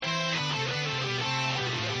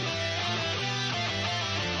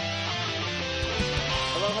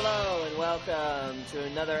welcome to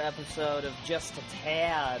another episode of Just a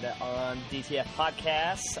Tad on DTF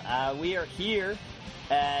Podcasts. We are here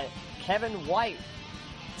at Kevin White's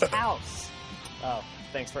house. Oh,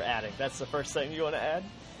 thanks for adding. That's the first thing you want to add?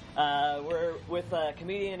 We're with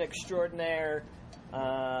comedian extraordinaire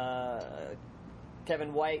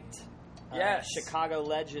Kevin White. Yes. Chicago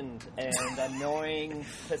legend and annoying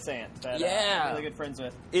pissant that I'm really good friends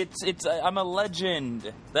with. I'm a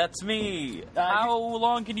legend. That's me. How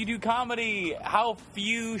long can you do comedy? How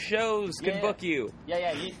few shows can book you?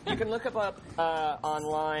 Yeah. You can look him up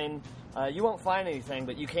online. You won't find anything,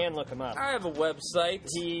 but you can look him up. I have a website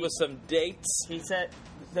with some dates. He said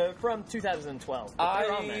they're from 2012. I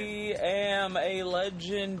am a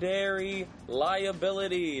legendary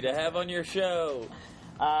liability to have on your show.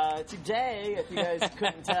 Today, if you guys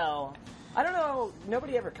couldn't tell, I don't know,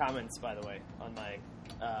 nobody ever comments, by the way, on my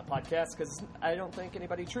podcast, because I don't think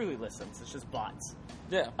anybody truly listens. It's just bots.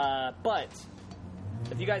 Yeah. But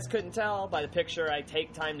if you guys couldn't tell by the picture I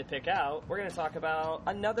take time to pick out, we're going to talk about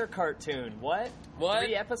another cartoon. What?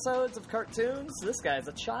 3 episodes of cartoons? This guy's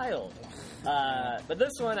a child. But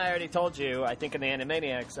this one, I already told you, I think in the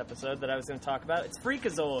Animaniacs episode that I was going to talk about. It's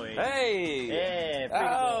Freakazoid. Hey! Yeah,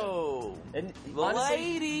 Freakazoid. Oh! And the honestly,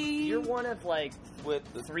 lady! You're one of, with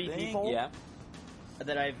the 3 thing? people Yeah.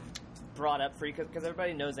 that I've brought up because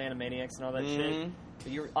everybody knows Animaniacs and all that shit.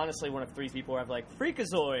 But you're honestly one of 3 people where I've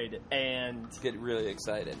Freakazoid and Get really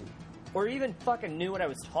excited. or even fucking knew what I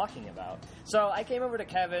was talking about. So I came over to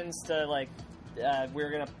Kevin's to we were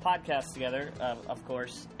gonna podcast together, of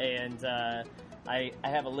course, and I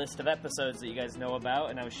have a list of episodes that you guys know about,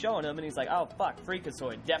 and I was showing him, and he's like, "Oh fuck,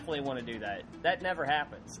 Freakazoid, definitely want to do that." That never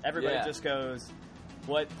happens. Everybody just goes,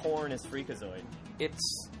 "What porn is Freakazoid?"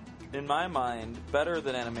 It's, in my mind, better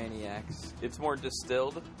than Animaniacs. It's more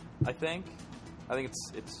distilled, I think. I think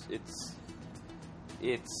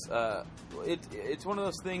it's one of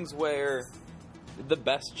those things where the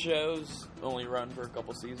best shows only run for a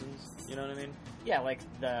couple seasons. You know what I mean? Yeah, like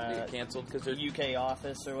They get canceled because they're UK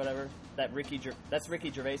Office or whatever. That's Ricky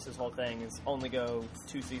Gervais's whole thing is only go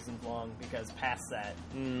 2 seasons long because past that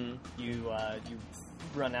you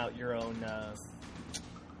run out your own.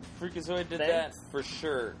 Freakazoid did thing? that for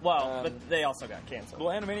sure. Well, but they also got canceled.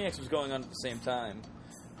 Well, Animaniacs was going on at the same time,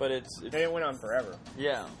 but They went on forever.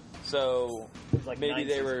 Yeah. So Like maybe 9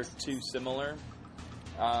 they were seasons. too similar.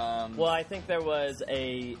 Well, I think there was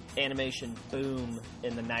a animation boom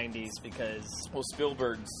in the 90s because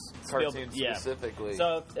Spielberg's cartoons specifically.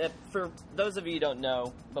 So, for those of you who don't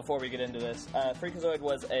know, before we get into this, Freakazoid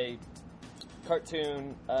was a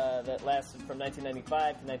cartoon that lasted from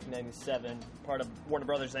 1995 to 1997, part of Warner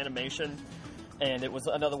Brothers Animation, and it was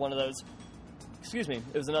another one of those. Excuse me.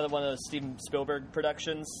 It was another one of those Steven Spielberg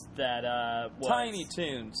productions that was Tiny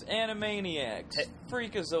Toons, Animaniacs,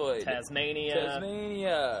 Freakazoid,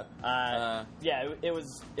 Tasmania. It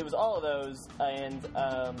was all of those, and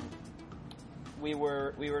we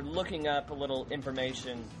were looking up a little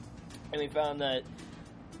information, and we found that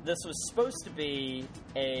this was supposed to be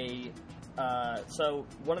a. So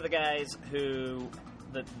one of the guys who,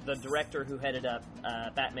 the director who headed up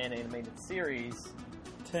Batman animated series,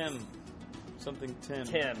 Tim,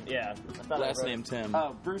 yeah. Last name Tim.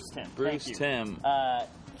 Oh, Bruce Timm. Bruce Timm.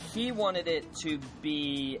 He wanted it to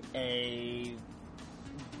be a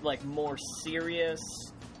more serious,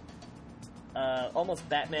 almost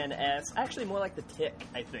Batman-esque. Actually, more like The Tick,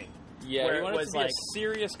 I think. Yeah, where he wanted it was it to be a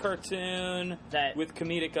serious cartoon with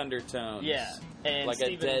comedic undertones. Yeah, and like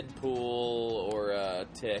a Deadpool or a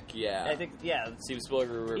Tick. Yeah, I think Steven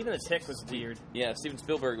Spielberg. Even The Tick was weird. Yeah, Steven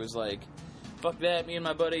Spielberg was like, "Fuck that! Me and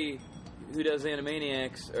my buddy who does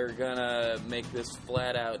Animaniacs are gonna make this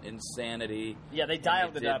flat out insanity." Yeah, they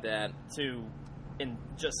dialed it up that. to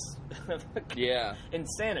yeah,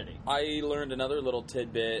 insanity. I learned another little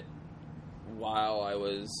tidbit while I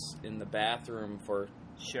was in the bathroom for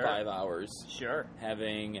 5 hours. Sure.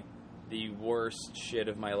 Having the worst shit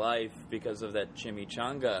of my life because of that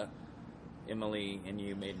chimichanga Emily and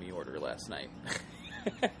you made me order last night.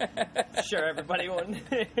 Sure, everybody won.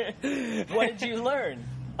 What did you learn?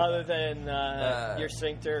 Other than your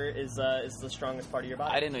sphincter is the strongest part of your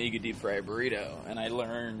body. I didn't know you could deep fry a burrito, and I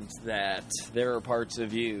learned that there are parts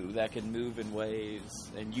of you that can move in waves,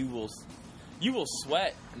 and you will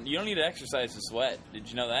sweat. You don't need to exercise to sweat. Did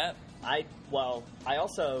you know that? I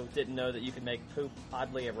also didn't know that you could make poop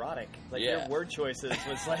oddly erotic. Your word choices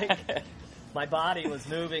was like my body was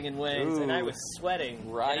moving in waves, and I was sweating.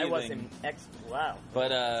 Writhing. And I wasn't wow.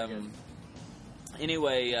 But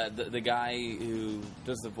anyway, the guy who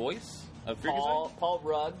does the voice of Freakazoid. Paul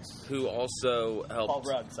Ruggs. Who also helped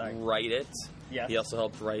write it. Yes. He also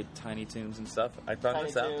helped write Tiny Toons and stuff. I found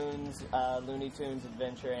this out. Tiny Toons, Looney Tunes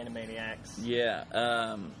Adventure, Animaniacs.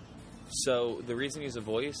 Yeah. So the reason he's a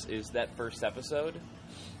voice is that first episode,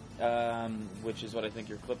 which is what I think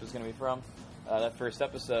your clip is going to be from. That first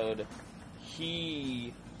episode,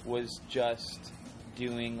 he was just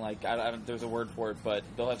doing, like, there's a word for it, but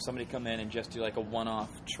they'll have somebody come in and just do, like, a one-off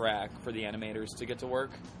track for the animators to get to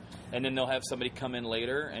work. And then they'll have somebody come in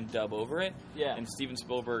later and dub over it. Yeah. And Steven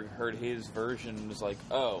Spielberg heard his version and was like,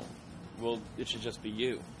 oh, well, it should just be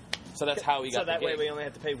you. So that's how he got the gig. So that way we only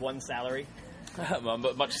have to pay one salary? A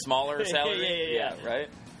much smaller salary? Yeah, right?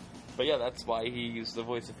 But yeah, that's why he used the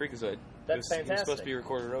voice of Freakazoid. That's fantastic. He was supposed to be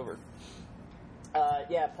recorded over.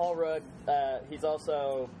 Paul Rudd, he's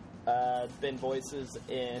also been voices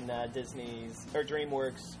in Disney's, or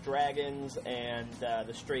DreamWorks' Dragons and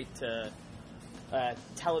the straight-to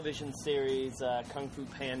television series Kung Fu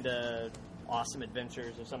Panda Awesome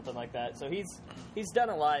Adventures or something like that. So he's done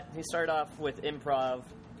a lot. He started off with improv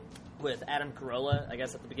with Adam Carolla, I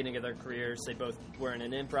guess at the beginning of their careers. They both were in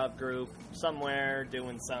an improv group somewhere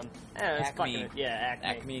doing some Acme.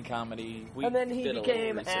 Acme comedy. And then he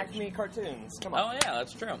became Acme Cartoons. Come on. Oh yeah,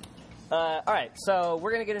 that's true. Alright, so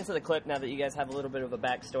we're going to get into the clip now that you guys have a little bit of a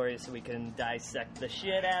backstory so we can dissect the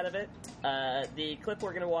shit out of it. The clip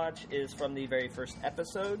we're going to watch is from the very first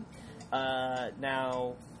episode.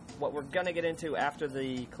 Now, what we're going to get into after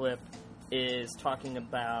the clip is talking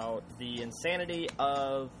about the insanity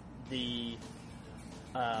of the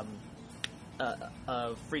of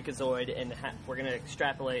Freakazoid, and we're going to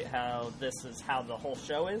extrapolate how this is how the whole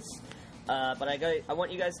show is. But I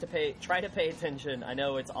want you guys to try to pay attention. I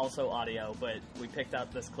know it's also audio, but we picked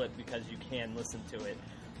out this clip because you can listen to it.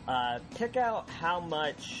 Pick out how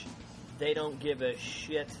much they don't give a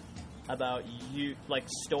shit about you, like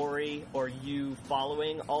story or you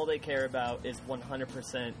following. All they care about is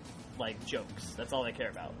 100% like jokes. That's all they care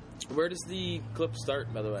about. Where does the clip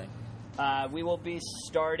start, by the way? We will be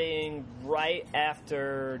starting right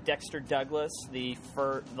after Dexter Douglas, the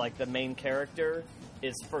main character,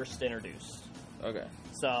 is first introduced. Okay.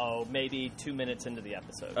 So maybe 2 minutes into the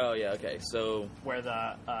episode. Oh yeah, okay. So where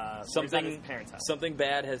the something parents' house. Something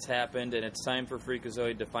bad has happened, and it's time for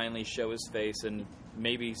Freakazoid to finally show his face and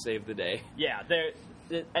maybe save the day. Yeah,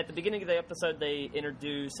 at the beginning of the episode, they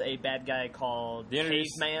introduce a bad guy called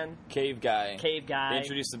Caveman. Cave guy. They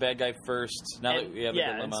introduce the bad guy first. Now that we have a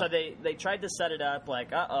dilemma. And so they tried to set it up like,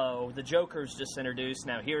 the Joker's just introduced.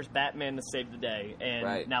 Now here's Batman to save the day.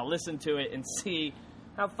 And now listen to it and see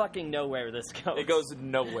how fucking nowhere this goes. It goes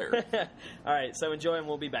nowhere. All right, so enjoy and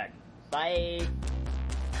we'll be back. Bye.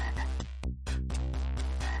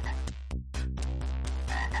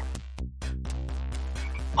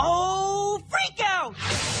 Oh, freak out!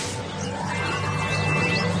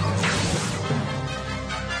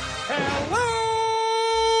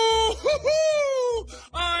 Hello! Hoo-hoo!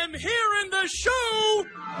 I'm here in the show!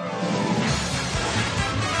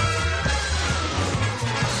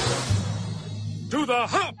 To the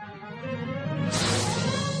hop!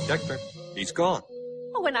 Dexter, he's gone.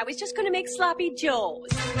 Oh, and I was just going to make sloppy joes.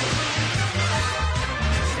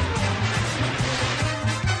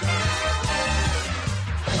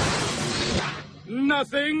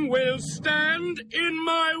 Nothing will stand in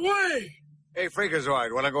my way. Hey,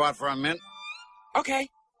 Freakazoid, want to go out for a mint? Okay.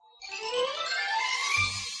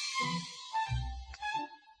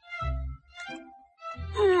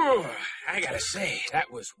 Ooh, I gotta say,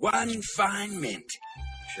 that was one fine mint.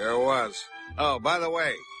 Sure was. Oh, by the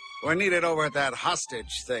way, we're needed over at that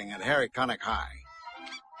hostage thing at Harry Connick High.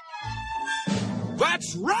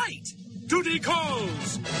 That's right! Duty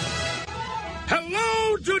calls!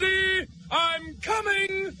 Hello, Duty! I'm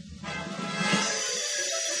coming!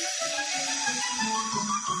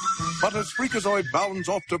 But as Freakazoid bounds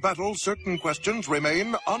off to battle, certain questions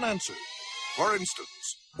remain unanswered. For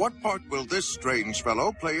instance, what part will this strange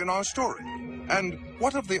fellow play in our story? And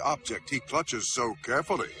what of the object he clutches so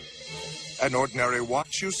carefully? An ordinary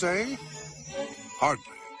watch, you say? Hardly.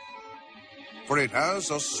 For it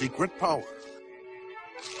has a secret power.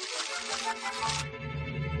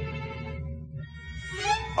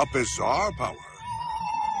 A bizarre power.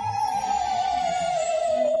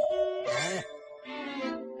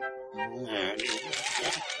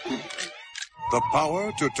 The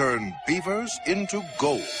power to turn beavers into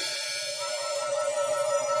gold.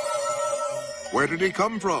 Where did he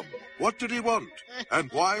come from? What did he want? And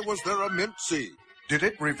why was there a mint seed? Did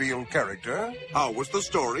it reveal character? How was the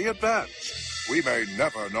story advanced? We may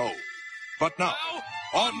never know. But now,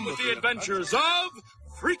 on with the adventures of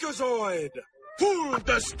Freakazoid! Pull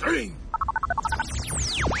the string!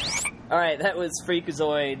 All right, that was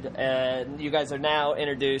Freakazoid, and you guys are now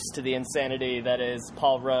introduced to the insanity that is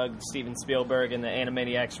Paul Rudd, Steven Spielberg, and the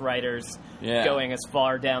Animaniacs writers going as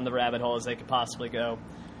far down the rabbit hole as they could possibly go.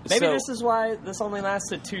 Maybe this is why this only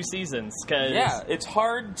lasted 2 seasons. Cause it's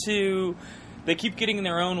hard to... They keep getting in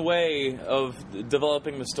their own way of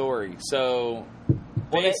developing the story, so...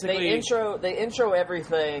 Well, basically, they intro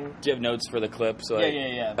everything. Do you have notes for the clip? So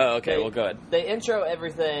Yeah. Oh, okay, well, go ahead. They intro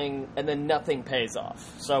everything, and then nothing pays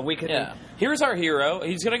off. So we can... Yeah. Here's our hero.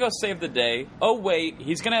 He's going to go save the day. Oh, wait,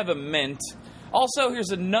 he's going to have a mint. Also, here's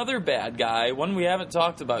another bad guy, one we haven't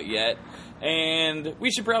talked about yet, and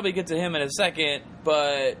we should probably get to him in a second,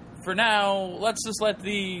 but for now, let's just let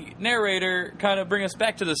the narrator kind of bring us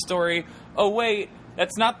back to the story. Oh, wait,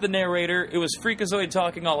 that's not the narrator. It was Freakazoid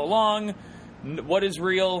talking all along. What is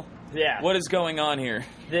real? Yeah. What is going on here?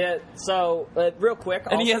 So, real quick...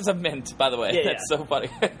 And he has a mint, by the way. That's so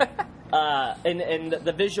funny. And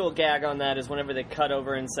the visual gag on that is whenever they cut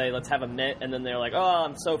over and say, let's have a mint, and then they're like, oh,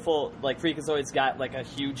 I'm so full. Like, Freakazoid's got, like, a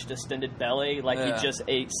huge distended belly. Like, he just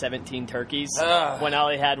ate 17 turkeys when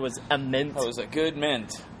all he had was a mint. That was a good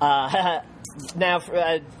mint. Now,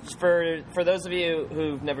 for those of you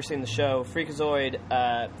who've never seen the show, Freakazoid,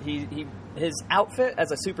 his outfit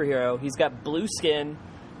as a superhero, he's got blue skin.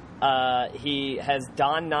 He has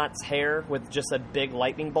Don Knotts' hair with just a big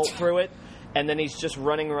lightning bolt through it, and then he's just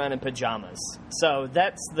running around in pajamas. So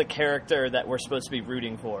that's the character that we're supposed to be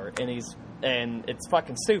rooting for, and it's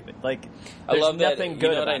fucking stupid. Like, I love that. Nothing good.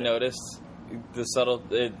 You know what about I noticed? The subtle.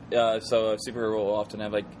 So a superhero will often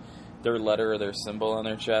have like their letter or their symbol on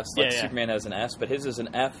their chest. Like Superman has an S, but his is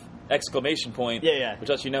an F exclamation point. Which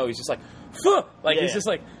lets you know he's just like, fuh! Like he's just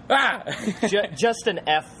like, ah! Just an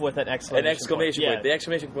F with an exclamation point. An exclamation point. The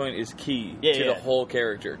exclamation point is key to the whole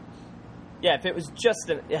character. Yeah, if it was just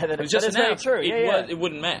an... Yeah, that is very true. It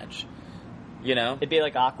wouldn't match. You know? It'd be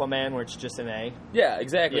like Aquaman, where it's just an A. Yeah,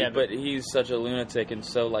 exactly. Yeah, but he's such a lunatic, and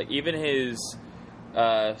so, like, even his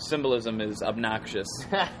symbolism is obnoxious.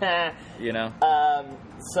 You know?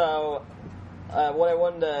 So, what I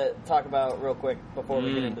wanted to talk about real quick before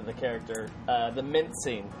we get into the character, the mint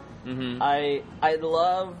scene. Mm-hmm. I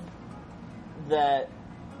love that...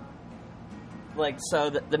 Like, so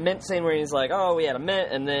the mint scene where he's like, oh, we had a mint,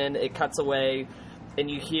 and then it cuts away, and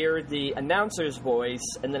you hear the announcer's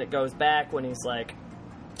voice, and then it goes back when he's like,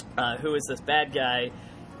 who is this bad guy?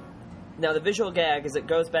 Now, the visual gag is it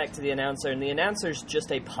goes back to the announcer, and the announcer's just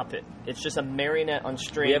a puppet. It's just a marionette on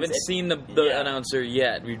strings. We haven't seen the announcer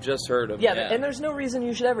yet. We've just heard him. Yeah, and there's no reason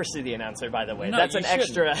you should ever see the announcer, by the way. No, that's an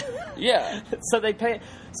extra. Yeah. So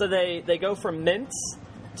they go from mints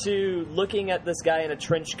to looking at this guy in a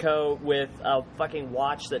trench coat with a fucking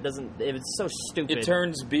watch that doesn't... It's so stupid. It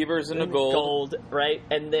turns beavers into gold. Right?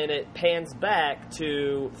 And then it pans back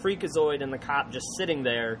to Freakazoid and the cop just sitting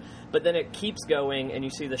there, but then it keeps going, and you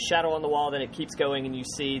see the shadow on the wall, then it keeps going, and you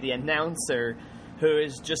see the announcer, who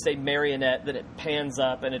is just a marionette, then it pans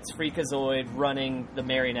up, and it's Freakazoid running the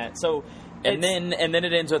marionette. So... And then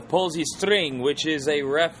it ends with pulls his string, which is a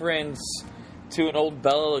reference to an old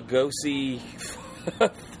Bela Lugosi...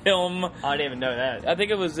 film. I didn't even know that. I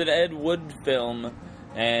think it was an Ed Wood film,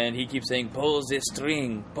 and he keeps saying, pulls the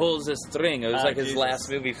string, pulls the string. It was like his last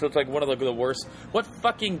movie, so it's like one of the worst. What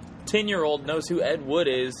fucking 10-year-old knows who Ed Wood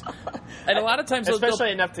is? And a lot of times...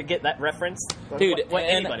 Especially enough to get that reference. Dude,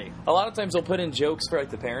 anybody. A lot of times they'll put in jokes for,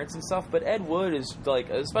 like, the parents and stuff, but Ed Wood is,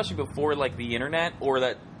 like, especially before, like, the internet, or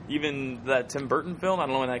that... Even that Tim Burton film, I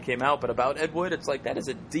don't know when that came out, but about Ed Wood, it's like, that is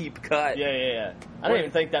a deep cut. Yeah. I don't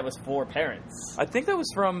even think that was for parents. I think that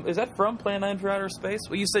was from, is that from Plan 9 for Outer Space?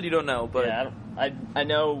 Well, you said you don't know, but... Yeah, I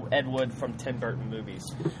know Ed Wood from Tim Burton movies.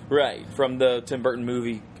 Right, from the Tim Burton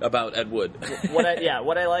movie about Ed Wood. What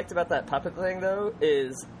I liked about that puppet thing, though,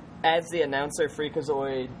 is as the announcer,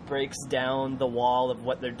 Freakazoid, breaks down the wall of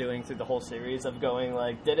what they're doing through the whole series of going,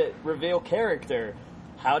 like, did it reveal character?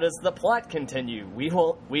 How does the plot continue?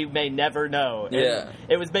 We may never know. And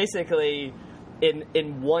it was basically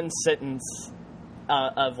in one sentence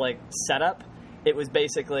of like setup. It was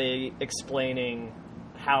basically explaining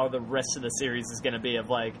how the rest of the series is going to be.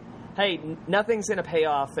 Of like, hey, nothing's going to pay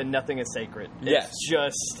off and nothing is sacred. It's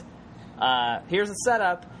just here's a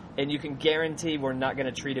setup, and you can guarantee we're not going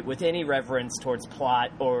to treat it with any reverence towards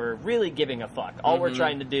plot or really giving a fuck. All we're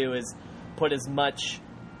trying to do is put as much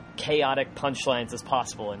chaotic punchlines as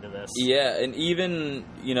possible into this. Yeah, and even,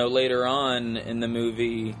 later on in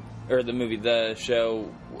the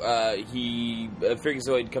show,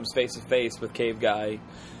 Freakazoid comes face to face with Cave Guy,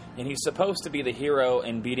 and he's supposed to be the hero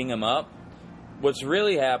and beating him up. What's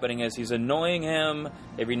really happening is he's annoying him.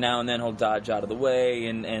 Every now and then he'll dodge out of the way,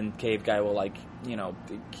 and Cave Guy will, like,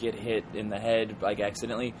 get hit in the head, like,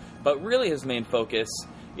 accidentally. But really his main focus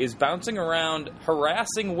is bouncing around,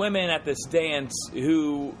 harassing women at this dance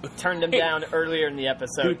who... Turned him down earlier in the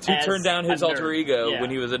episode. Who turned down his alter ego when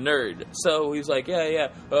he was a nerd. So he's like,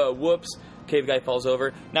 whoops. Cave guy falls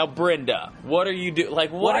over. Now, Brenda, what are you doing? Like,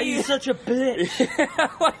 why are you such a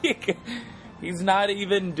bitch? He's not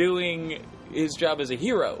even doing his job as a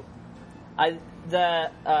hero.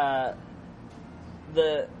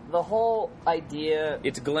 The whole idea...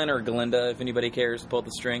 It's Glenn or Glinda, if anybody cares. Pull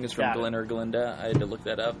the string is from Glenn or Glinda. I had to look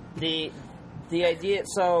that up. The idea...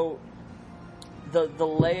 So, the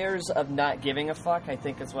layers of not giving a fuck, I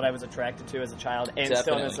think, is what I was attracted to as a child. And Definitely.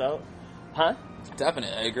 still in this out. Huh?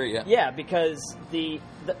 Definitely, I agree, yeah. Yeah, because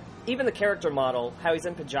even the character model, how he's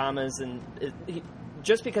in pajamas, and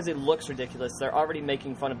just because he looks ridiculous, they're already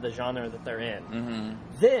making fun of the genre that they're in. Mm-hmm.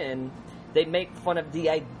 Then they make fun of the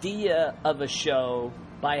idea of a show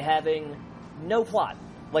by having no plot.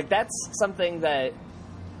 Like, that's something that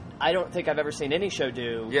I don't think I've ever seen any show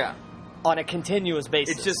do. Yeah. On a continuous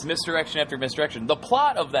basis. It's just misdirection after misdirection. The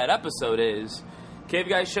plot of that episode is Cave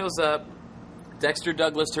Guy shows up, Dexter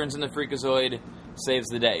Douglas turns into Freakazoid, saves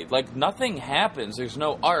the day. Like, nothing happens. There's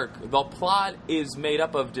no arc. The plot is made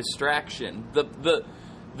up of distraction.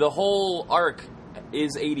 The whole arc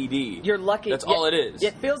is ADD. You're lucky. That's all it is.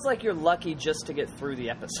 It feels like you're lucky just to get through the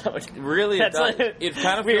episode. Really, it does. It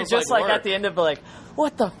kind of feels just like work. At the end of like,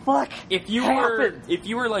 what the fuck? If you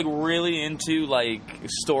were like really into like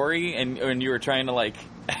story and you were trying to like,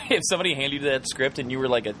 if somebody handed you that script and you were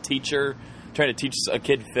like a teacher trying to teach a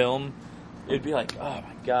kid film, it'd be like, oh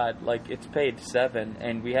my god, like it's page 7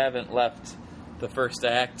 and we haven't left the first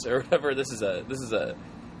act or whatever. This is a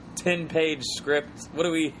 10-page script. What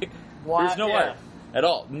do we? There's no arc at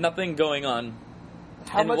all. Nothing going on.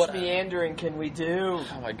 How much meandering can we do?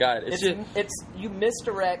 Oh my god, it's you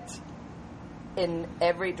misdirect in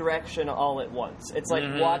every direction all at once. It's like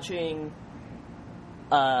watching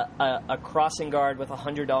a crossing guard with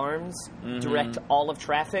 100 arms direct all of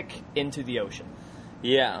traffic into the ocean.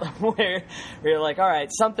 Yeah. Where you're like, all right,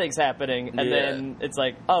 something's happening, and then it's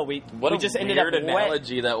like, oh, we just ended up weird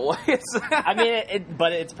analogy that was. I mean,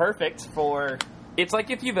 but it's perfect for... It's like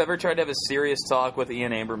if you've ever tried to have a serious talk with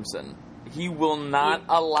Ian Abramson. He will not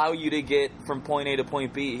allow you to get from point A to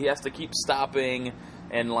point B. He has to keep stopping,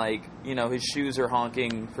 and like, his shoes are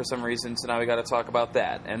honking for some reason, so now we got to talk about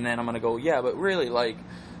that. And then I'm going to go, yeah, but really, like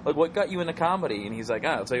what got you into comedy? And he's like,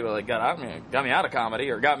 I'll tell you what, like, got me out of comedy,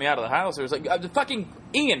 or got me out of the house. Or it was like, fucking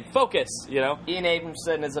Ian, focus, Ian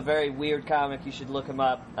Abramson is a very weird comic. You should look him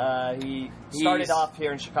up. He started off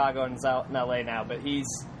here in Chicago and is out in LA now, but he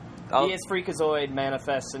is Freakazoid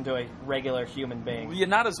manifests into a regular human being. Yeah,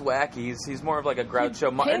 not as wacky. He's more of like a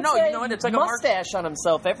Groucho. It's like a mustache on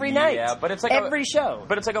himself every night. Yeah, but it's like every show.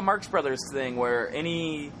 But it's like a Marx Brothers thing where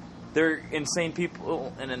they're insane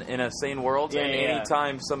people in a sane world, and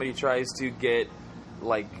anytime somebody tries to get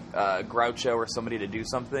like Groucho or somebody to do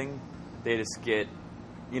something, they just get,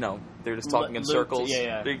 they're just talking in circles.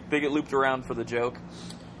 Yeah. They get looped around for the joke.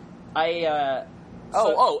 Abbott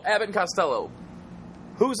and Costello.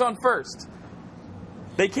 Who's on first?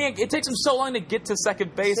 They can't. It takes them so long to get to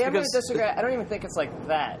second base. I'm going to disagree. I don't even think it's like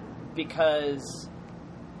that, because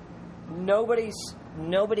nobody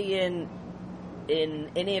in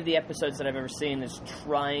any of the episodes that I've ever seen is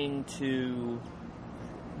trying to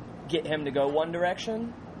get him to go one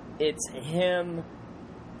direction. It's him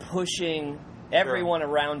pushing everyone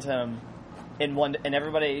around him in one, and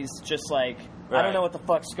everybody's just like, I don't know what the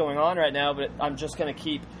fuck's going on right now, but I'm just going to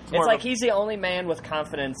keep... It's like he's the only man with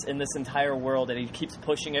confidence in this entire world, and he keeps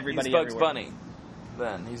pushing everybody everywhere. He's Bugs Bunny.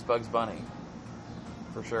 Then. He's Bugs Bunny.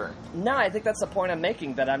 For sure. No, I think that's the point I'm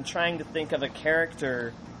making, that I'm trying to think of a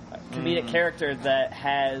character, a comedic character that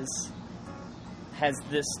has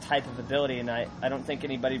this type of ability, and I don't think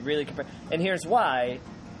anybody really... And here's why.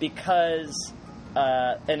 Because...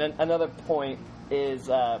 and another point is...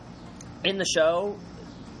 in the show...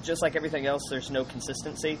 Just like everything else, there's no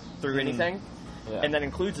consistency through anything. Yeah. And that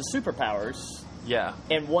includes the superpowers. Yeah.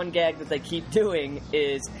 And one gag that they keep doing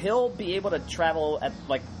is he'll be able to travel at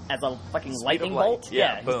as a fucking lightning bolt.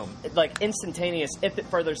 Yeah, boom. Like instantaneous if it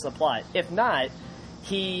furthers the plot. If not,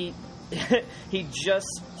 he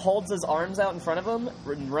just holds his arms out in front of him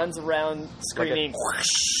and runs around screaming.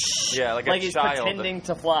 Like he's child. Pretending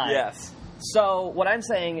to fly. Yes. So what I'm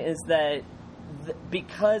saying is that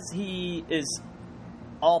because he is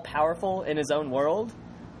all-powerful in his own world,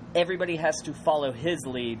 everybody has to follow his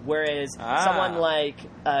lead, whereas someone like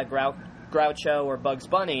Groucho or Bugs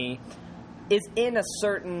Bunny is in a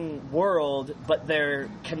certain world, but they're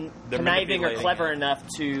conniving or clever enough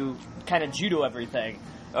to kind of judo everything.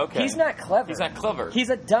 Okay. He's not clever. He's not clever. He's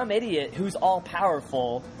a dumb idiot who's all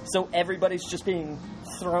powerful, so everybody's just being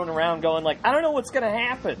thrown around going like, I don't know what's going to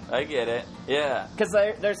happen. I get it. Yeah. Because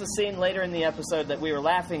there's a scene later in the episode that we were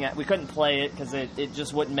laughing at. We couldn't play it because it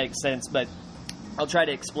just wouldn't make sense, but I'll try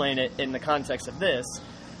to explain it in the context of this.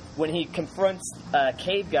 When he confronts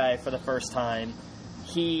Cave Guy for the first time,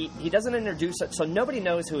 he doesn't introduce it, so nobody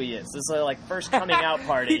knows who he is. This is like first coming out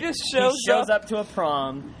party. He just shows up to a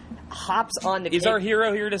prom, hops on the Is our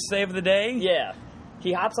hero here to save the day? Yeah.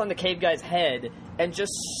 He hops on the Cave Guy's head and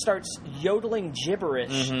just starts yodeling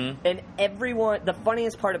gibberish. And everyone, the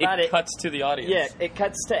funniest part about it cuts to the audience. Yeah, it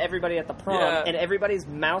cuts to everybody at the prom, and everybody's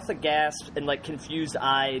mouth agasp and like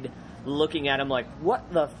confused-eyed, looking at him like,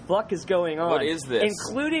 what the fuck is going on? What is this?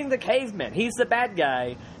 Including the caveman. He's the bad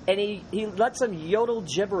guy, and he lets him yodel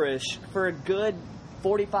gibberish for a good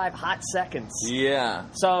 45 hot seconds. Yeah.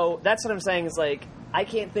 So that's what I'm saying is like, I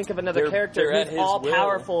can't think of another character who's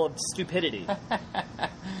all-powerful of stupidity.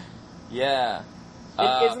 Yeah.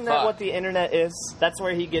 Isn't that what the internet is? That's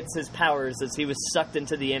where he gets his powers, is he was sucked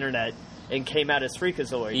into the internet and came out as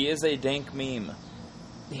Freakazoid. He is a dank meme.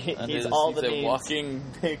 He's he's the a memes. walking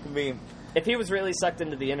dank meme. If he was really sucked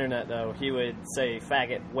into the internet, though, he would say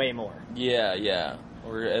faggot way more. Yeah.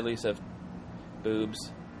 Or at least have boobs.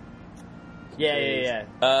 Yeah.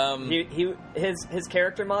 His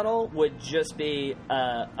character model would just be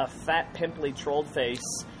a fat, pimply, trolled face,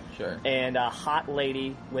 sure, and a hot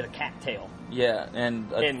lady with a cat tail. Yeah,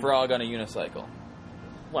 and a frog on a unicycle.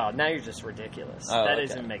 Well, now you're just ridiculous. Oh, that okay.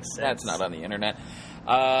 doesn't make sense. That's not on the internet.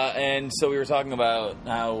 And so we were talking about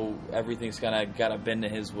how everything's kind of got to bend to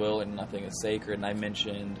his will and nothing is sacred. And I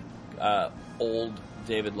mentioned old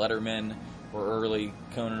David Letterman or early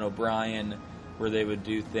Conan O'Brien, where they would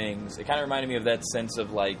do things. It kind of reminded me of that sense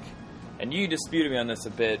of like, and you disputed me on this a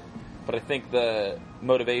bit, but I think the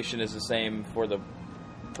motivation is the same for the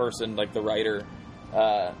person, like the writer,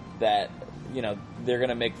 that, you know, they're going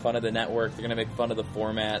to make fun of the network, they're going to make fun of the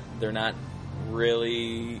format, they're not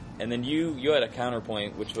really. And then you had a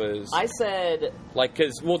counterpoint, which was, I said, like,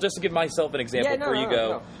 because, well, just to give myself an example before you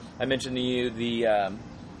go, I mentioned to you the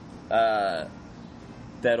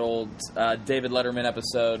that old David Letterman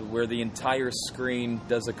episode where the entire screen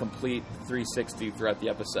does a complete 360 throughout the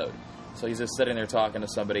episode. So he's just sitting there talking to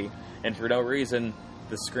somebody, and for no reason,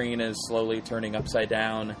 the screen is slowly turning upside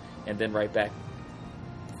down and then right back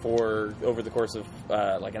for over the course of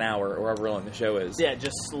like an hour or however long the show is. Yeah,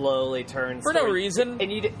 just slowly turns for no reason.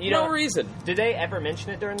 And you no reason. Did they ever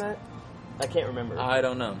mention it during that? I can't remember. I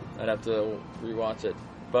don't know. I'd have to rewatch it,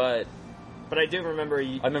 but I do remember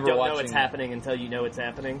you don't know it's happening until you know it's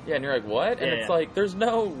happening. Yeah, and you're like, what? And it's like, there's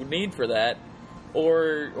no need for that.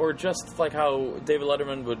 Or just like how David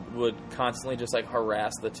Letterman would constantly just like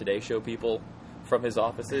harass the Today Show people from his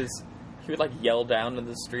offices. He would like yell down in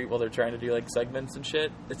the street while they're trying to do like segments and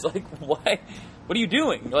shit. It's like, why? What are you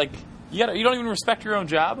doing? Like, you don't even respect your own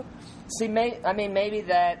job? See, maybe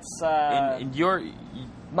that's... My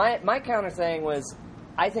counter thing was,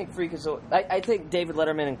 I think Freakazoid... I think David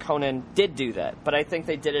Letterman and Conan did do that, but I think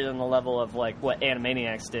they did it on the level of like what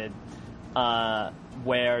Animaniacs did,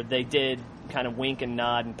 where they did kind of wink and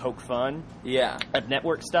nod and poke fun of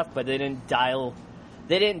network stuff, but they didn't dial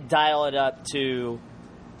it up to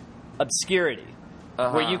obscurity,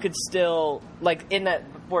 where you could still, like, in that,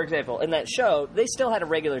 for example, in that show, they still had a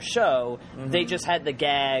regular show, they just had the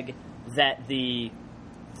gag that the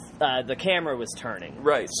camera was turning.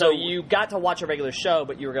 Right. So you got to watch a regular show,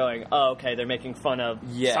 but you were going, oh, okay, they're making fun of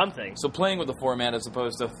something. So playing with the format as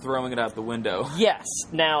opposed to throwing it out the window. Yes.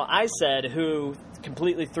 Now, I said who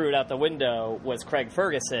completely threw it out the window was Craig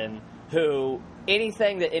Ferguson, who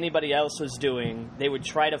anything that anybody else was doing, they would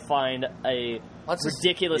try to find a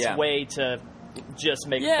ridiculous way to just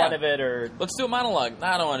make fun of it. Or let's do a monologue. No,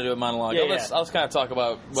 I don't want to do a monologue. I'll just kind of talk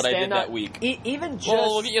about what I did that week. Even just...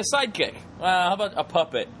 Well, we'll get you a sidekick. How about a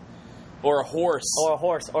puppet? Or a horse.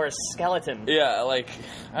 Or a skeleton. Yeah, like,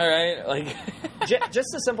 all right, like... Just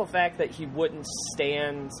the simple fact that he wouldn't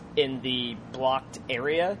stand in the blocked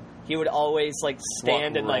area. He would always, like,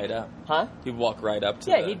 stand and, like... up. Huh? He'd walk right up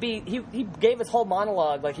to he gave his whole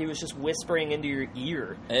monologue like he was just whispering into your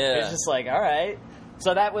ear. Yeah. It was just like, all right.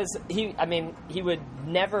 So that was... he would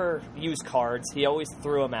never use cards. He always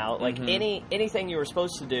threw them out. Like, anything you were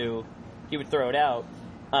supposed to do, he would throw it out.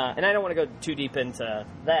 And I don't want to go too deep into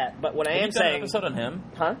that, but what I am saying... Have you done an episode on him?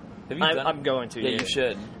 Huh? Have you done it? I'm going to, yeah. You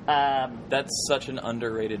should. That's such an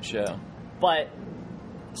underrated show. But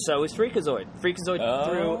so is Freakazoid. Freakazoid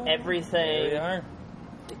threw everything... There they are.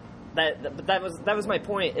 That was my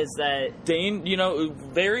point, is that...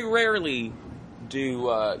 very rarely do,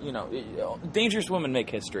 dangerous women make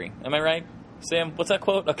history. Am I right? Sam, what's that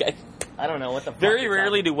quote? Okay. I don't know what the fuck. Very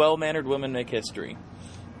rarely do well-mannered women make history.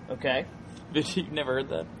 Okay. Did you never heard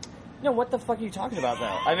that? No, what the fuck are you talking about, though?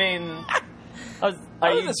 I mean...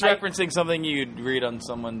 I was just referencing something you'd read on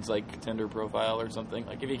someone's, like, Tinder profile or something.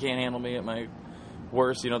 Like, if you can't handle me at my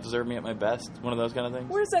worst, you don't deserve me at my best. One of those kind of things.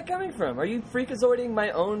 Where's that coming from? Are you freakazoiding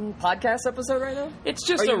my own podcast episode right now? It's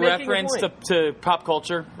just a reference to pop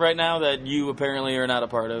culture right now that you apparently are not a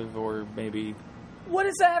part of, or maybe... What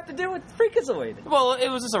does that have to do with Freakazoid? Well, it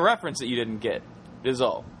was just a reference that you didn't get, is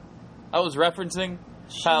all. I was referencing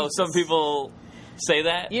how some people say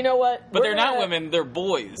that. You know what? But they're not women, they're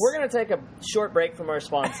boys. We're going to take a short break from our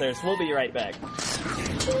sponsors. We'll be right back.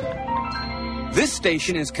 This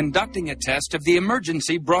station is conducting a test of the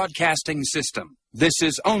emergency broadcasting system. This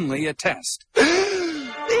is only a test.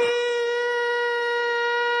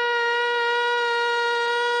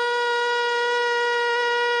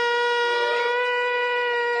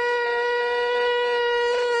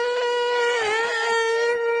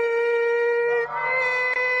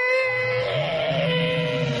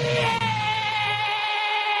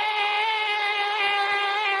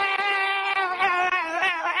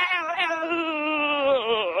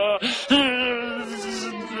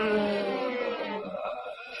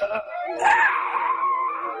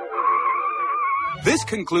 This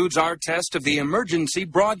concludes our test of the emergency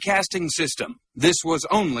broadcasting system. This was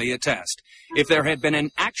only a test. If there had been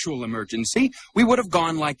an actual emergency, we would have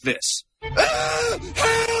gone like this. Help!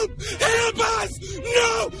 Help us!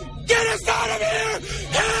 No! Get us out of here!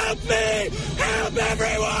 Help me! Help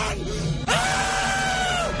everyone!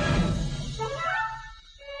 Help!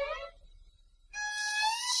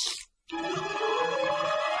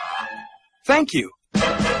 Thank you.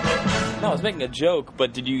 No, I was making a joke,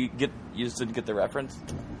 but you just didn't get the reference?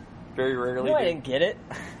 Very rarely. No, I didn't get it.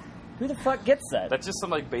 Who the fuck gets that? That's just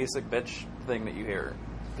some, like, basic bitch thing that you hear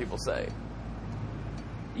people say.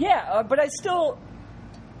 Yeah, but I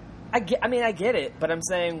get it, but I'm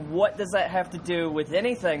saying, what does that have to do with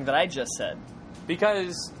anything that I just said?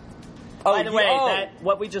 Because... By the way,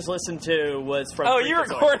 what we just listened to was from Freakazoid. You're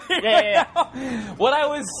recording Yeah. What I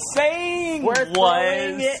was saying We're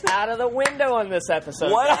throwing it out of the window on this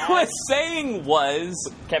episode. What I was saying was...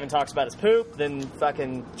 Kevin talks about his poop, then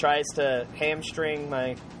fucking tries to hamstring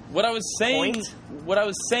my What I was saying... point. What I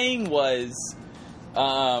was saying was...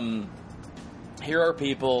 here are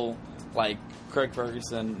people like Craig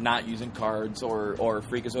Ferguson not using cards or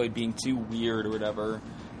Freakazoid being too weird or whatever,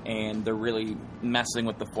 and they're really messing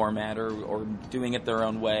with the format or doing it their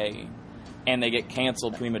own way, and they get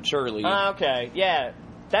canceled prematurely. Okay, yeah.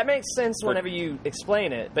 That makes sense whenever you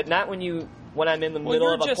explain it, but not when I'm in the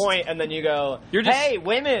middle of a point and then you go, hey,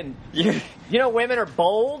 women! You know women are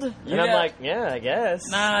bold? And I'm like, yeah, I guess.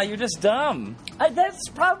 Nah, you're just dumb. That's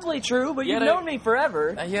probably true, but you've known me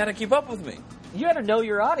forever. You gotta keep up with me. You gotta know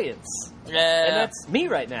your audience. Yeah. And that's me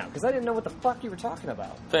right now, because I didn't know what the fuck you were talking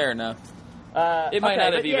about. Fair enough. It might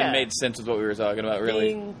not have even made sense with what we were talking about,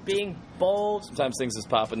 really. Being bold. Sometimes things just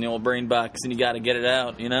pop in the old brain box and you gotta get it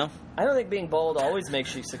out, you know? I don't think being bold always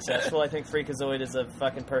makes you successful. I think Freakazoid is a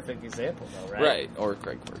fucking perfect example, though, right? Right, or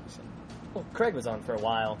Craig Ferguson. Well, Craig was on for a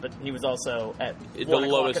while, but he was also at the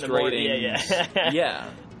lowest rating. Yeah. Yeah.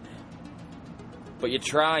 But you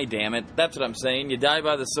try, damn it. That's what I'm saying. You die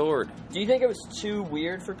by the sword. Do you think it was too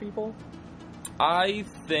weird for people? I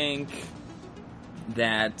think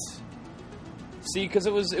that... See, because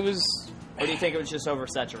it was... Or do you think it was just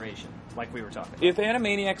oversaturation, like we were talking about? If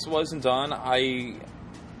Animaniacs wasn't on, I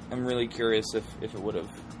am really curious if it would have...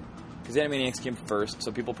 Because Animaniacs came first,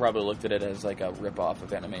 so people probably looked at it as like a rip-off of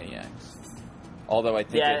Animaniacs. Although I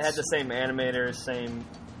think it had the same animators, same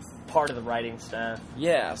part of the writing staff.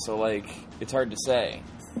 Yeah, so like, it's hard to say.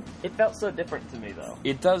 It felt so different to me, though.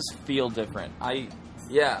 It does feel different. I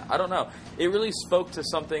don't know. It really spoke to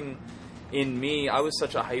something in me. I was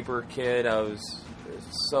such a hyper kid.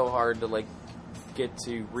 It's so hard to, like, get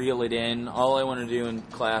to reel it in. All I wanted to do in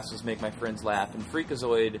class was make my friends laugh, and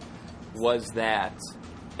Freakazoid was that.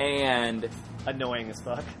 And... annoying as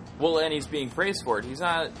fuck. Well, and he's being praised for it. He's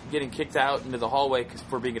not getting kicked out into the hallway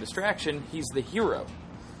for being a distraction. He's the hero.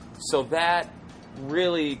 So that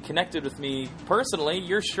really connected with me personally.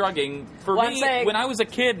 You're shrugging. For me, when I was a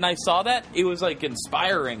kid and I saw that, it was, like,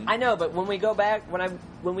 inspiring. I know, but when we go back,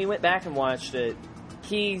 when we went back and watched it,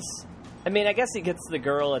 I mean, I guess he gets the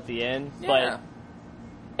girl at the end, but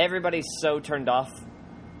everybody's so turned off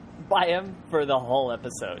by him for the whole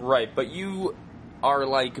episode. Right, but you are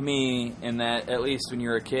like me in that, at least when you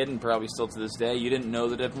were a kid, and probably still to this day, you didn't know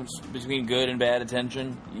the difference between good and bad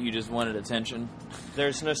attention. You just wanted attention.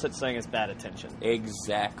 There's no such thing as bad attention.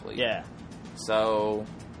 Exactly. Yeah. So,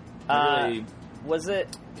 really was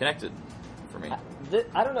it connected for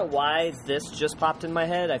I don't know why this just popped in my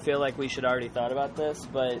head. I feel like we should already thought about this,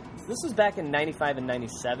 but this was back in 95 and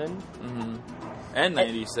 97. Mm-hmm. And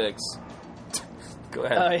 96. Go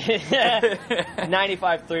ahead.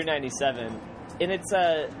 95 through 97. And it's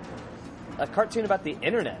a cartoon about the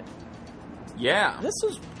internet. Yeah. This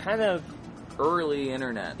was kind of... early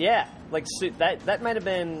internet. Yeah. Like, that might have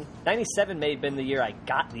been... 97 may have been the year I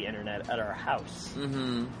got the internet at our house.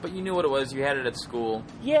 Mm-hmm. But you knew what it was. You had it at school.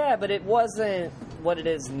 Yeah, but it wasn't what it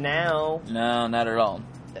is now. No, not at all.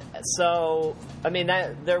 So, I mean,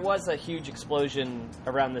 there was a huge explosion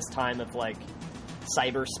around this time of, like,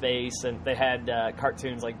 cyberspace, and they had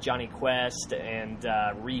cartoons like Johnny Quest and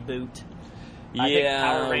Reboot. Yeah, I think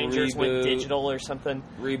Power Rangers Reboot. went digital or something.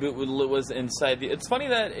 Reboot was inside the... It's funny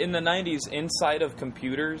that in the 90s, inside of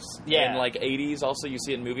computers, yeah. in like 80s, also you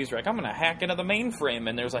see it in movies, you're like, I'm going to hack into the mainframe,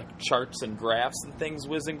 and there's like charts and graphs and things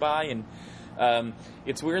whizzing by, and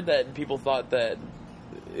it's weird that people thought that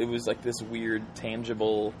it was like this weird,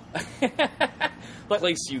 tangible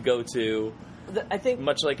place you go to. I think...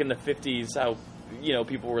 Much like in the 50s, how, you know,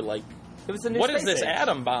 people were like, it was the new what space is this age.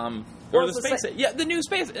 atom bomb? Well, Or the space... Yeah, the new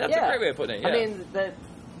space... That's a great way of putting it, yeah. I mean,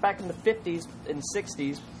 back in the 50s and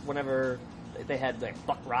 60s, whenever they had, like,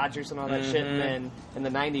 Buck Rogers and all that shit, and then in the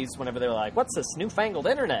 90s, whenever they were like, what's this newfangled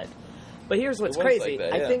internet? But here's what's crazy.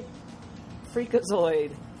 Like that, yeah. I think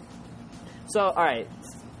Freakazoid... So, alright,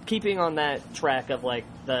 keeping on that track of, like,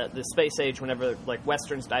 the space age, whenever, like,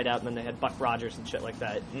 Westerns died out, and then they had Buck Rogers and shit like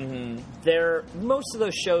that, most of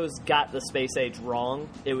those shows got the space age wrong.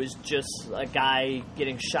 It was just a guy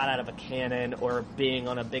getting shot out of a cannon or being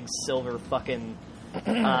on a big silver fucking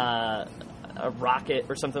a rocket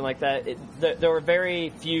or something like that. There were very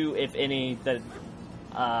few, if any, that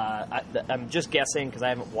I'm just guessing because I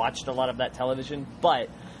haven't watched a lot of that television, but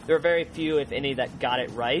there were very few, if any, that got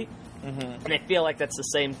it right. Mm-hmm. And I feel like that's the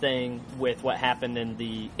same thing with what happened in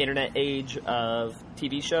the internet age of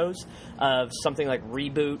TV shows. Of something like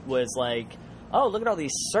Reboot was like, oh, look at all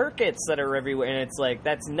these circuits that are everywhere, and it's like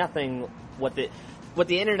that's nothing. What the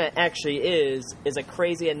internet actually is a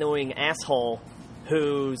crazy, annoying asshole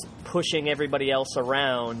who's pushing everybody else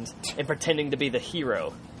around and pretending to be the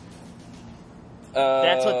hero.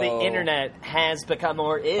 That's what the internet has become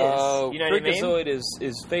or is. You know what I mean? Freakazoid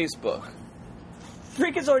is Facebook.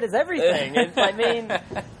 Freakazoid is everything. I mean,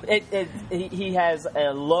 he has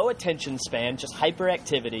a low attention span, just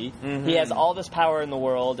hyperactivity. Mm-hmm. He has all this power in the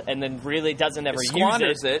world, and then really doesn't ever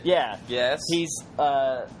use it. Yeah. Yes. He's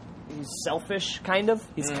selfish, kind of.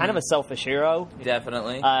 He's kind of a selfish hero.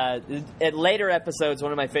 Definitely. At later episodes,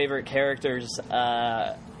 one of my favorite characters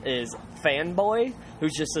is Fanboy,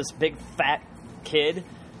 who's just this big fat kid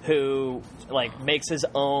who like makes his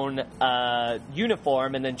own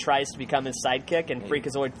uniform and then tries to become his sidekick, and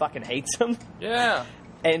Freakazoid fucking hates him. Yeah.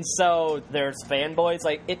 And so there's Fanboys.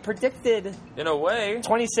 Like, it predicted... in a way.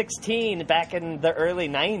 2016 back in the early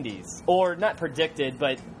 90s. Or, not predicted,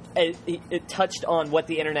 but it touched on what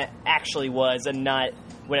the internet actually was and not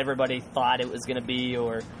what everybody thought it was going to be,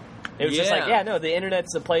 or... It was just like, yeah, no, the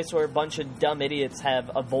internet's a place where a bunch of dumb idiots have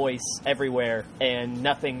a voice everywhere, and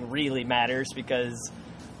nothing really matters because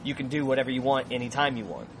you can do whatever you want anytime you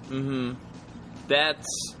want. Mm-hmm. That's...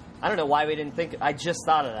 I don't know why we didn't think... I just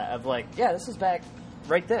thought of that. Of like, yeah, this is back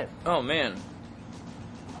right then. Oh, man.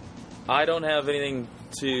 I don't have anything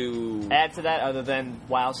to... add to that other than,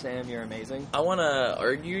 wow, Sam, you're amazing. I want to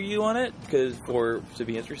argue you on it to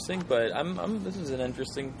be interesting, but this is an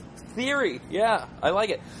interesting theory. Yeah, I like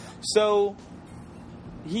it. So,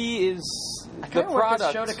 he is the product... I want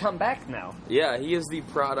this show to come back now. Yeah, he is the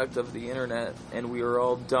product of the internet, and we are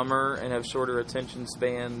all dumber and have shorter attention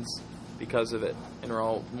spans because of it, and we're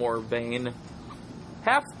all more vain.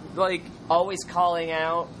 Always calling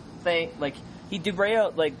out he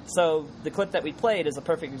derailed, so the clip that we played is a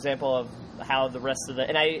perfect example of how the rest of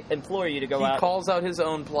and I implore you to go out. He calls out his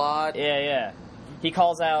own plot. Yeah. He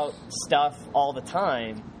calls out stuff all the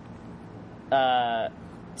time,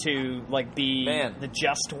 to be the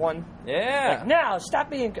just one. Yeah. Like, no, stop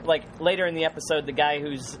being later in the episode, the guy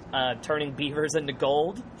who's turning beavers into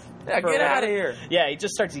gold. Yeah, get out of here. Yeah, he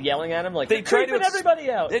just starts yelling at him they're creeping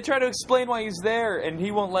everybody out. They try to explain why he's there, and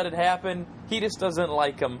he won't let it happen. He just doesn't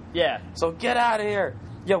like him. Yeah. So get out of here,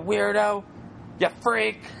 you weirdo, you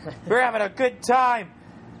freak. We're having a good time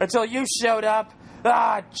until you showed up.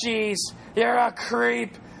 Ah, jeez, you're a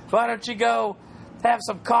creep. Why don't you go have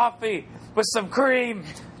some coffee with some cream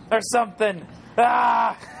or something?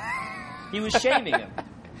 Ah! He was shaming him.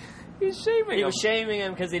 He was shaming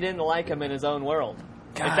him because he didn't like him in his own world.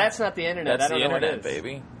 God, if that's not the internet, I don't know what it is.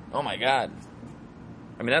 Baby. Oh my God.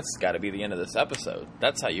 I mean, that's got to be the end of this episode.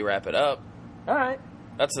 That's how you wrap it up. All right.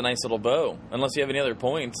 That's a nice little bow. Unless you have any other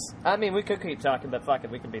points. I mean, we could keep talking, but fuck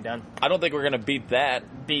it, we can be done. I don't think we're going to beat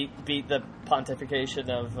that. Beat the pontification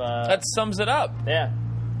of... That sums it up. Yeah.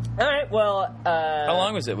 All right, well... How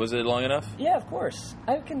long was it? Was it long enough? Yeah, of course.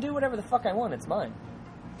 I can do whatever the fuck I want. It's mine.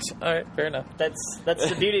 All right, fair enough. That's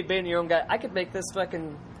the beauty of being your own guy. I could make this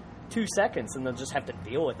fucking 2 seconds, and they'll just have to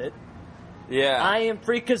deal with it. Yeah. I am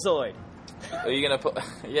Freakazoid. Are you gonna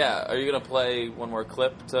Are you gonna play one more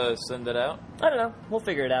clip to send it out? I don't know. We'll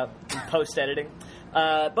figure it out in post-editing.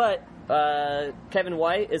 But Kevin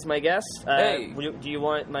White is my guest. Hey. Do you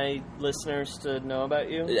want my listeners to know about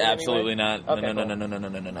you? Absolutely not. Okay,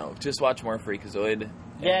 No. Just watch more Freakazoid.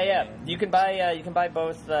 Yeah. You can buy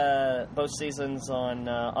both seasons on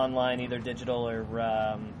online, either digital or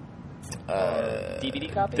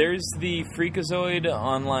DVD copy. There's the Freakazoid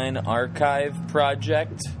Online Archive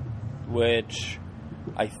project, which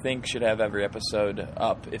I think should have every episode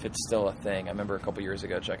up if it's still a thing. I remember a couple years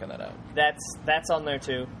ago checking that out. That's on there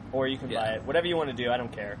too, or you can buy it. Whatever you want to do, I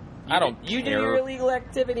don't care. You do your illegal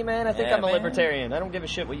activity, man. I think I'm a libertarian. I don't give a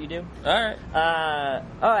shit what you do. All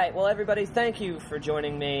right. Well, everybody, thank you for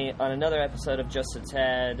joining me on another episode of Just a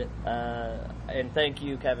Tad. And thank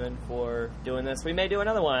you, Kevin, for doing this. We may do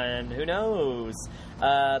another one. Who knows?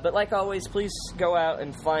 But like always, please go out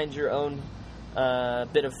and find your own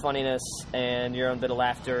bit of funniness and your own bit of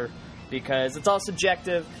laughter, because it's all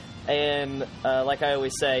subjective. And like I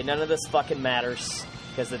always say, none of this fucking matters,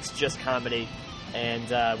 because it's just comedy.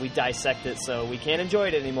 And we dissect it, so we can't enjoy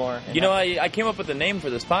it anymore. And I came up with a name for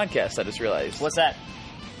this podcast, I just realized. What's that?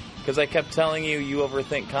 Because I kept telling you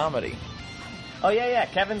overthink comedy. Oh, yeah.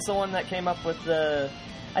 Kevin's the one that came up with the...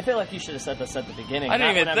 I feel like you should have said this at the beginning. I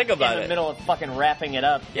didn't even think about it. In the middle of fucking wrapping it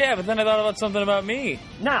up. Yeah, but then I thought about something about me.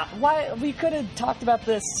 Nah, why? We could have talked about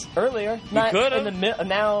this earlier. You could have.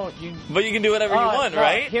 Now you... But you can do whatever you want,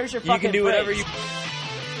 right? Here's your fucking You can do phrase. whatever you...